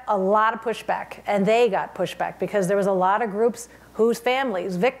got a lot of pushback, and they got pushback, because there was a lot of groups whose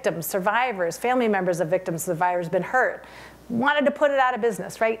families, victims, survivors, family members of victims, survivors, been hurt, wanted to put it out of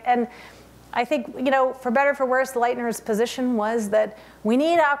business, right? And I think, for better or for worse, Lightner's position was that we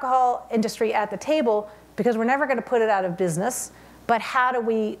need alcohol industry at the table because we're never going to put it out of business, but how do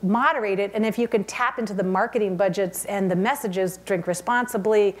we moderate it? And if you can tap into the marketing budgets and the messages, drink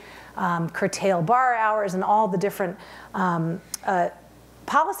responsibly, curtail bar hours, and all the different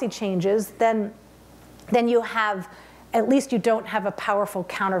policy changes, then you have, at least you don't have a powerful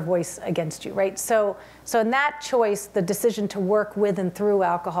counter voice against you, right? So in that choice, the decision to work with and through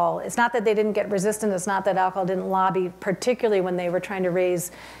alcohol, it's not that they didn't get resistant, it's not that alcohol didn't lobby, particularly when they were trying to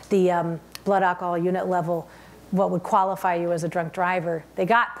raise the blood alcohol unit level, what would qualify you as a drunk driver. They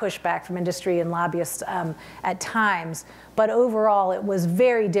got pushback from industry and lobbyists at times, but overall it was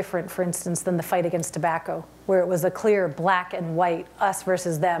very different, for instance, than the fight against tobacco, where it was a clear black and white, us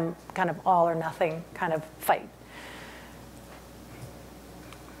versus them, kind of all or nothing kind of fight.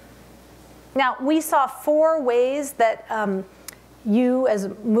 Now, we saw 4 ways that you as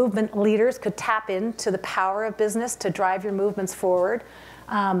movement leaders could tap into the power of business to drive your movements forward.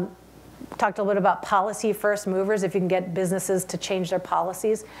 Talked a little bit about policy first movers, if you can get businesses to change their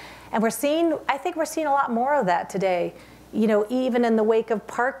policies. And I think we're seeing a lot more of that today. Even in the wake of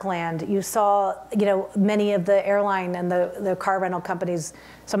Parkland, you saw, many of the airline and the car rental companies,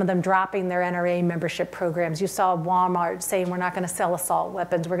 some of them dropping their NRA membership programs. You saw Walmart saying, we're not going to sell assault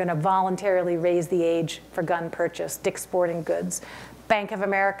weapons. We're going to voluntarily raise the age for gun purchase. Dick's Sporting Goods. Bank of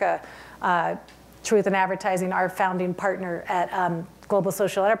America, Truth in Advertising, our founding partner at Global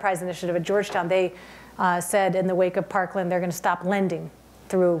Social Enterprise Initiative at Georgetown, they said in the wake of Parkland, they're going to stop lending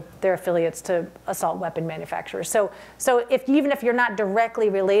through their affiliates to assault weapon manufacturers. So even if you're not directly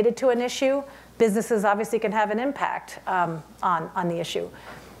related to an issue, businesses obviously can have an impact on the issue.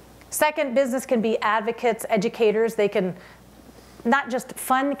 Second, business can be advocates, educators. They can not just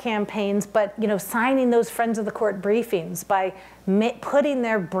fund campaigns, but signing those Friends of the Court briefings by putting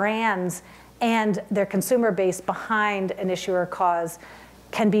their brands and their consumer base behind an issue or cause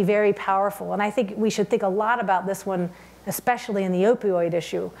can be very powerful. And I think we should think a lot about this one, especially in the opioid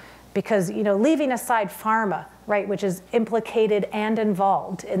issue, because leaving aside pharma, right, which is implicated and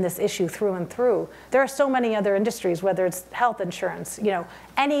involved in this issue through and through, there are so many other industries, whether it's health insurance,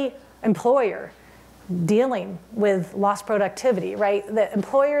 any employer dealing with lost productivity, right? The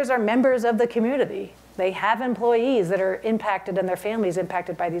employers are members of the community. They have employees that are impacted and their families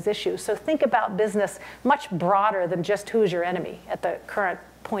impacted by these issues. So think about business much broader than just who's your enemy at the current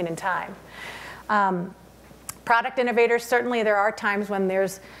point in time. Product innovators, certainly there are times when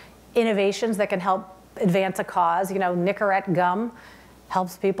there's innovations that can help advance a cause. Nicorette gum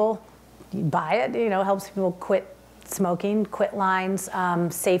helps people buy it, helps people quit smoking, quit lines,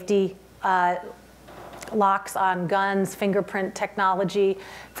 safety locks on guns, fingerprint technology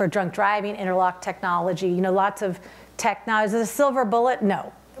for drunk driving, interlock technology, lots of tech. Now, is it a silver bullet?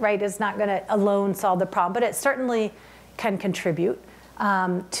 No, right? It's not going to alone solve the problem, but it certainly can contribute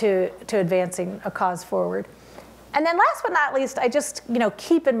to advancing a cause forward. And then last but not least, I just,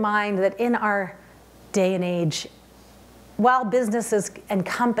 keep in mind that in our day and age, while businesses and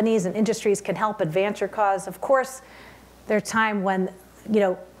companies and industries can help advance your cause, of course, there's time when,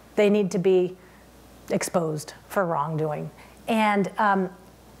 they need to be exposed for wrongdoing. And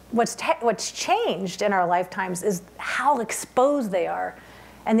what's changed in our lifetimes is how exposed they are.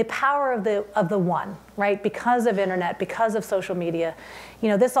 and the power of the one, right? Because of internet, because of social media. You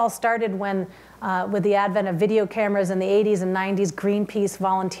know, this all started when, with the advent of video cameras in the 80s and 90s, Greenpeace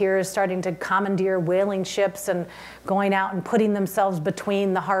volunteers starting to commandeer whaling ships and going out and putting themselves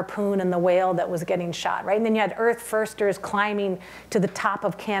between the harpoon and the whale that was getting shot, right? And then you had Earth Firsters climbing to the top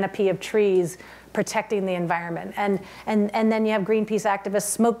of canopy of trees, protecting the environment. And then you have Greenpeace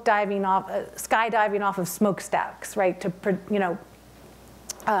activists skydiving off of smokestacks, right, to, you know,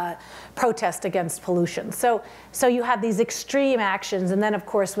 protest against pollution. So you have these extreme actions, and then of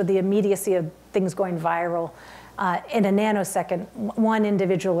course with the immediacy of things going viral, in a nanosecond, one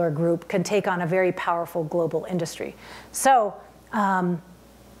individual or group can take on a very powerful global industry. So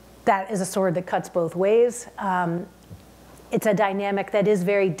that is a sword that cuts both ways. It's a dynamic that is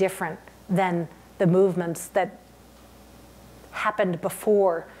very different than the movements that happened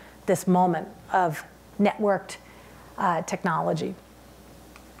before this moment of networked technology.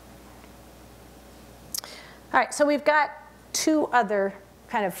 All right, so we've got two other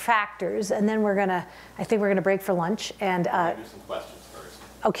kind of factors, and then I think we're gonna break for lunch and do some questions first.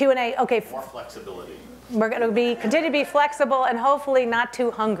 Oh, Q&A. Okay. More flexibility. We're going to continue to be flexible and hopefully not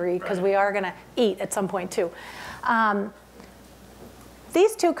too hungry, because we are going to eat at some point too.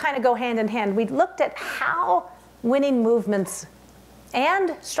 These two kind of go hand in hand. We looked at how winning movements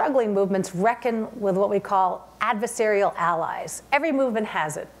and struggling movements reckon with what we call adversarial allies. Every movement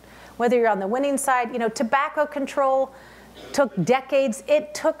has it. Whether you're on the winning side, you know, tobacco control took decades.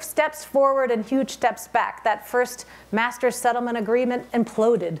 It took steps forward and huge steps back. That first master settlement agreement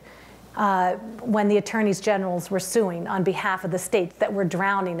imploded when the attorneys generals were suing on behalf of the states that were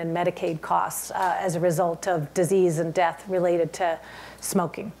drowning in Medicaid costs as a result of disease and death related to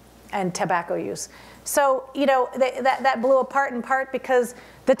smoking and tobacco use. So, you know, that blew apart in part because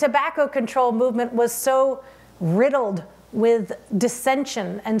the tobacco control movement was so riddled with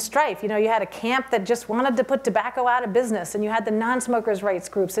dissension and strife. You know, you had a camp that just wanted to put tobacco out of business, and you had the non-smokers' rights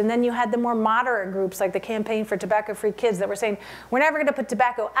groups, and then you had the more moderate groups like the Campaign for Tobacco-Free Kids that were saying, we're never going to put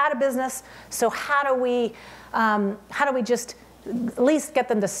tobacco out of business, so how do we just at least get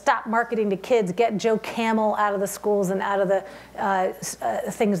them to stop marketing to kids, get Joe Camel out of the schools and out of the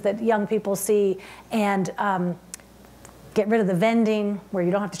things that young people see, and get rid of the vending where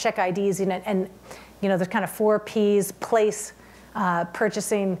you don't have to check IDs, and you know, there's kind of 4 Ps: place,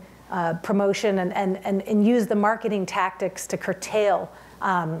 purchasing, promotion, and use the marketing tactics to curtail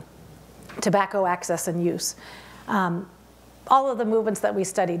tobacco access and use. All of the movements that we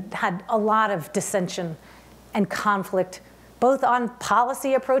studied had a lot of dissension and conflict, both on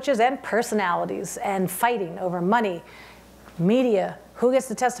policy approaches and personalities, and fighting over money, media, who gets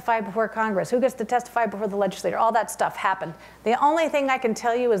to testify before Congress, who gets to testify before the legislature, all that stuff happened. The only thing I can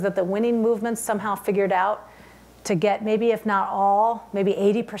tell you is that the winning movements somehow figured out to get maybe, if not all, maybe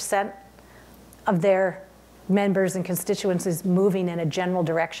 80% of their members and constituencies moving in a general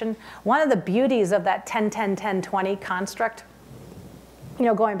direction. One of the beauties of that 10-10-10-20 construct, you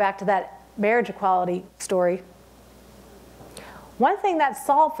know, going back to that marriage equality story, one thing that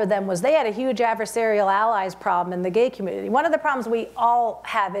solved for them was they had a huge adversarial allies problem in the gay community. One of the problems we all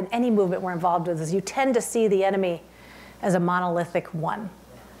have in any movement we're involved with is you tend to see the enemy as a monolithic one,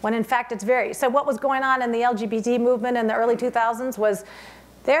 when in fact it's very. So what was going on in the LGBT movement in the early 2000s was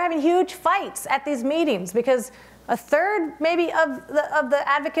they're having huge fights at these meetings because a third maybe of the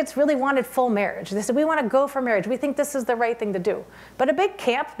advocates really wanted full marriage. They said, we want to go for marriage. We think this is the right thing to do. But a big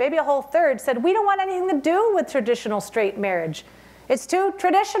camp, maybe a whole third, said, we don't want anything to do with traditional straight marriage. It's too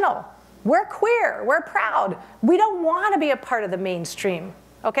traditional. We're queer. We're proud. We don't want to be a part of the mainstream.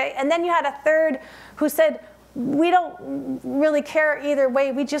 Okay? And then you had a third who said, we don't really care either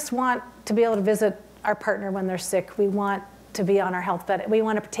way. We just want to be able to visit our partner when they're sick. We want to be on our health benefit. We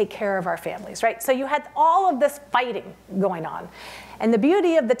want to take care of our families, right? So you had all of this fighting going on. And the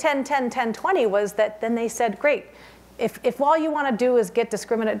beauty of the 10-10-10-20 was that then they said, great, if all you want to do is get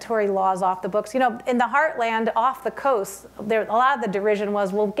discriminatory laws off the books, you know, in the heartland, off the coast, there, a lot of the derision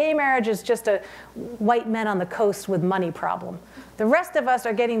was, well, gay marriage is just a white men on the coast with money problem. The rest of us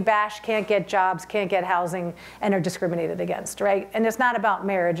are getting bashed, can't get jobs, can't get housing, and are discriminated against, right? And it's not about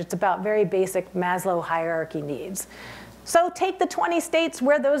marriage, it's about very basic Maslow hierarchy needs. So take the 20 states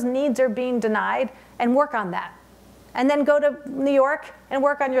where those needs are being denied and work on that. And then go to New York and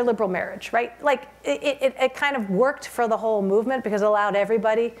work on your liberal marriage, right? Like, it kind of worked for the whole movement because it allowed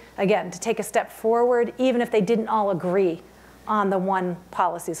everybody, again, to take a step forward, even if they didn't all agree on the one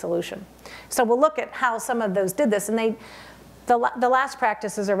policy solution. So we'll look at how some of those did this. And the last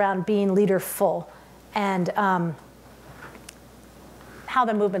practice is around being leaderful and how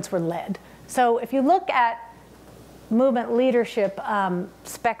the movements were led. So if you look at movement leadership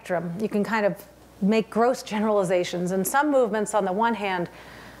spectrum, you can kind of make gross generalizations. And some movements, on the one hand,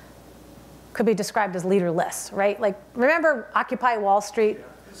 could be described as leaderless, right? Like, remember Occupy Wall Street?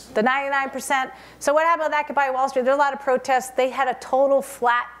 The 99%. So what happened with Occupy Wall Street? There were a lot of protests. They had a total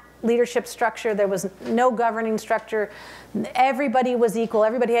flat leadership structure. There was no governing structure. Everybody was equal.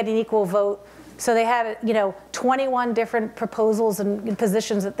 Everybody had an equal vote. So they had, 21 different proposals and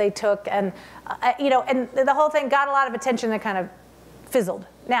positions that they took. And, and the whole thing got a lot of attention that kind of fizzled.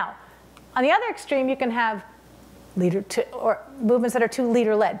 Now, on the other extreme, you can have movements that are too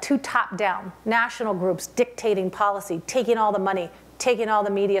leader-led, too top-down, national groups dictating policy, taking all the money, taking all the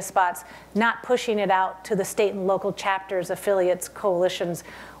media spots, not pushing it out to the state and local chapters, affiliates, coalitions,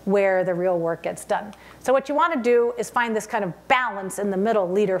 where the real work gets done. So what you want to do is find this kind of balance in the middle,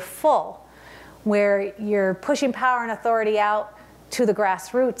 leader-full, where you're pushing power and authority out to the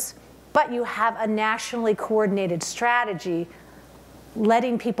grassroots, but you have a nationally coordinated strategy,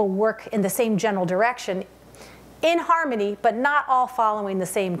 letting people work in the same general direction, in harmony, but not all following the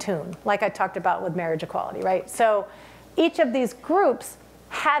same tune, like I talked about with marriage equality, right? So each of these groups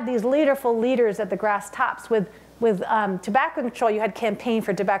had these leaderful leaders at the grass tops. With tobacco control, you had Campaign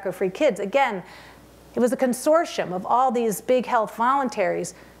for Tobacco-Free Kids. Again, it was a consortium of all these big health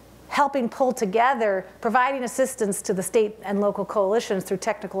voluntaries helping pull together, providing assistance to the state and local coalitions through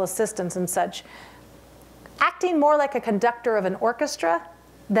technical assistance and such, acting more like a conductor of an orchestra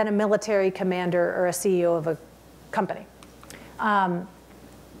than a military commander or a CEO of a company.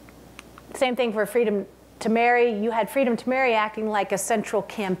 Same thing for Freedom to Marry. You had Freedom to Marry acting like a central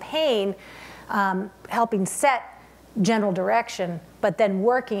campaign, helping set general direction, but then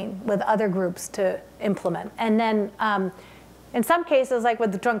working with other groups to implement. And then in some cases, like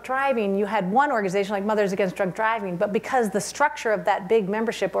with the drunk driving, you had one organization like Mothers Against Drunk Driving, but because the structure of that big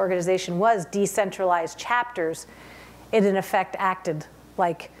membership organization was decentralized chapters, it in effect acted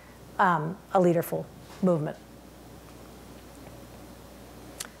like a leaderful movement.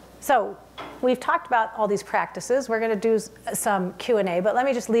 So we've talked about all these practices. We're going to do some Q&A, but let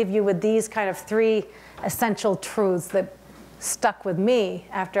me just leave you with these kind of 3 essential truths that stuck with me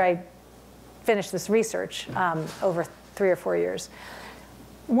after I finished this research over 3 or 4 years.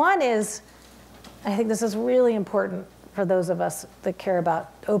 One is, I think this is really important for those of us that care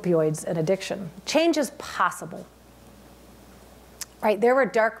about opioids and addiction. Change is possible. Right? There were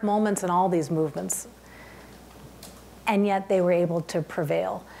dark moments in all these movements, and yet they were able to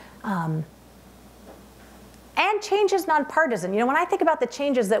prevail. And change is nonpartisan. When I think about the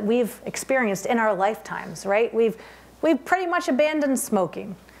changes that we've experienced in our lifetimes, right? We've pretty much abandoned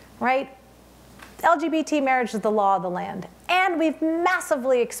smoking, right? LGBT marriage is the law of the land. And we've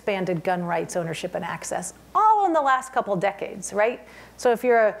massively expanded gun rights, ownership, and access, all in the last couple decades, right? So if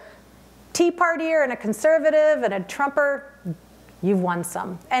you're a Tea Partier and a conservative and a Trumper, you've won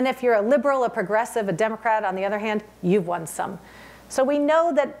some. And if you're a liberal, a progressive, a Democrat, on the other hand, you've won some. So we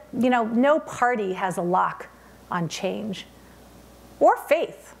know that no party has a lock on change, or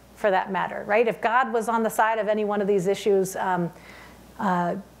faith, for that matter, right? If God was on the side of any one of these issues,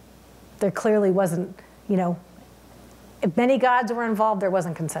 there clearly wasn't, if many gods were involved, there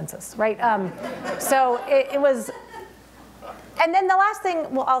wasn't consensus, right? So it was, and then the last thing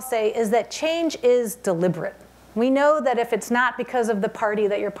I'll say is that change is deliberate. We know that if it's not because of the party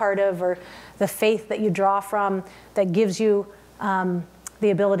that you're part of or the faith that you draw from that gives you the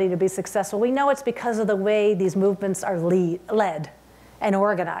ability to be successful, we know it's because of the way these movements are led and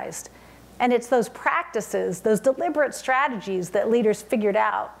organized. And it's those practices, those deliberate strategies that leaders figured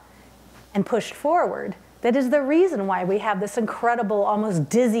out and pushed forward that is the reason why we have this incredible, almost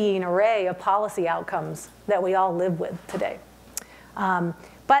dizzying array of policy outcomes that we all live with today.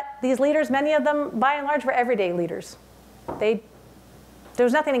 But these leaders, many of them, by and large, were everyday leaders. There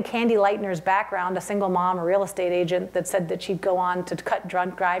was nothing in Candy Lightner's background, a single mom, a real estate agent, that said that she'd go on to cut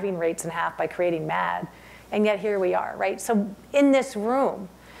drunk driving rates in half by creating MAD. And yet here we are, right? So in this room,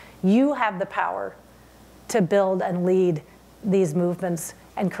 you have the power to build and lead these movements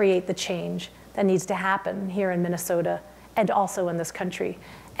and create the change that needs to happen here in Minnesota and also in this country.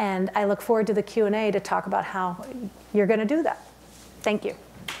 And I look forward to the Q&A to talk about how you're going to do that. Thank you.